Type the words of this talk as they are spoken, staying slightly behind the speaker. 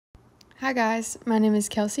Hi guys, my name is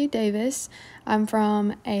Kelsey Davis. I'm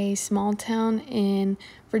from a small town in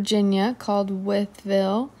Virginia called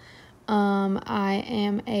Wytheville. I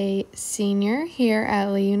am a senior here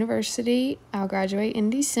at Lee University. I'll graduate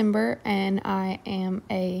in December, and I am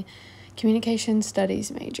a communication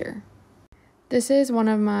studies major. This is one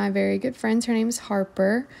of my very good friends. Her name is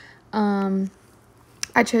Harper.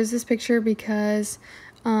 I chose this picture because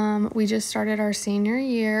we just started our senior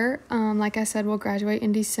year. Like I said, we'll graduate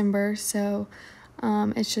in December, so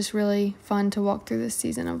it's just really fun to walk through this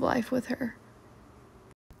season of life with her.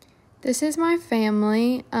 This is my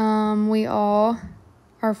family. We all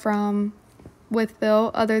are from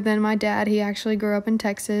Wytheville, other than my dad. He actually grew up in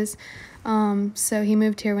Texas. So he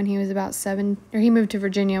moved here when he was he moved to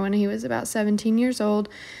Virginia when he was about 17 years old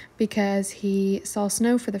because he saw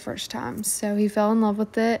snow for the first time. So he fell in love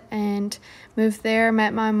with it and moved there,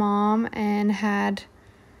 met my mom, and had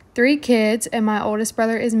 3 kids. And my oldest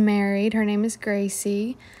brother is married. Her name is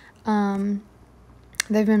Gracie. They've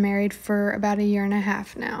been married for about 1.5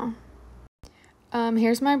 years now.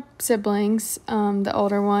 Here's my siblings. The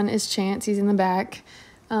older one is Chance. He's in the back.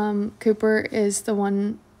 Cooper is the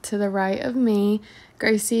one to the right of me.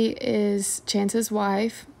 Gracie is Chance's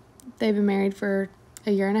wife. They've been married for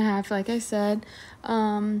 1.5 years, like I said.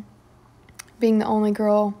 Being the only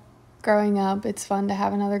girl growing up, it's fun to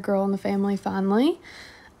have another girl in the family finally.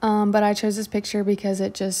 But I chose this picture because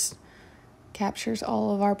it just captures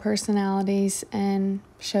all of our personalities and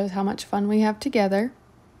shows how much fun we have together.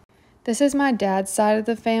 This is my dad's side of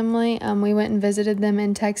the family. We went and visited them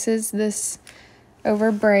in Texas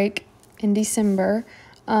over break in December.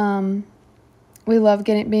 We love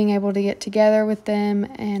being able to get together with them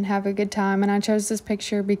and have a good time. And I chose this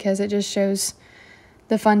picture because it just shows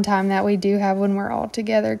the fun time that we do have when we're all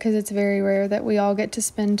together, because it's very rare that we all get to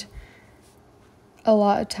spend a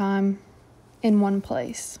lot of time in one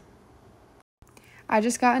place. I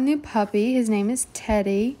just got a new puppy. His name is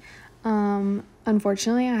Teddy.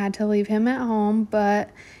 Unfortunately, I had to leave him at home, but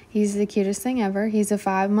he's the cutest thing ever. He's a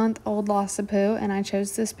 5-month-old Lhasa Poo, and I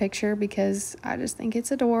chose this picture because I just think it's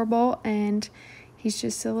adorable, and he's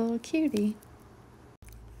just a little cutie.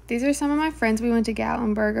 These are some of my friends. We went to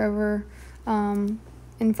Gatlinburg over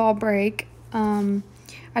in fall break.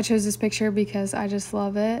 I chose this picture because I just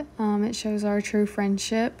love it. It shows our true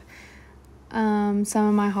friendship. Some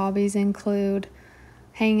of my hobbies include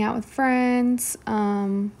hanging out with friends.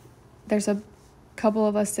 There's a couple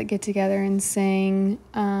of us that get together and sing.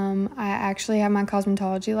 I actually have my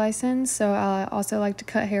cosmetology license, so I also like to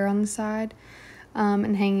cut hair on the side,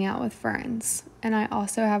 and hanging out with friends. And I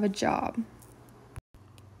also have a job.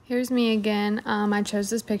 Here's me again. I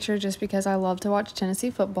chose this picture just because I love to watch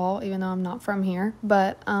Tennessee football, even though I'm not from here.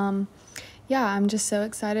 But yeah, I'm just so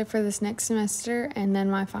excited for this next semester and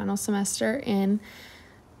then my final semester in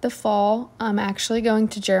the fall. I'm actually going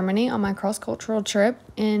to Germany on my cross-cultural trip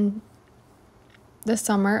in the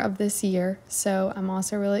summer of this year, so I'm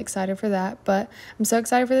also really excited for that. But I'm so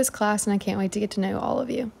excited for this class, and I can't wait to get to know all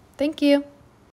of you. Thank you.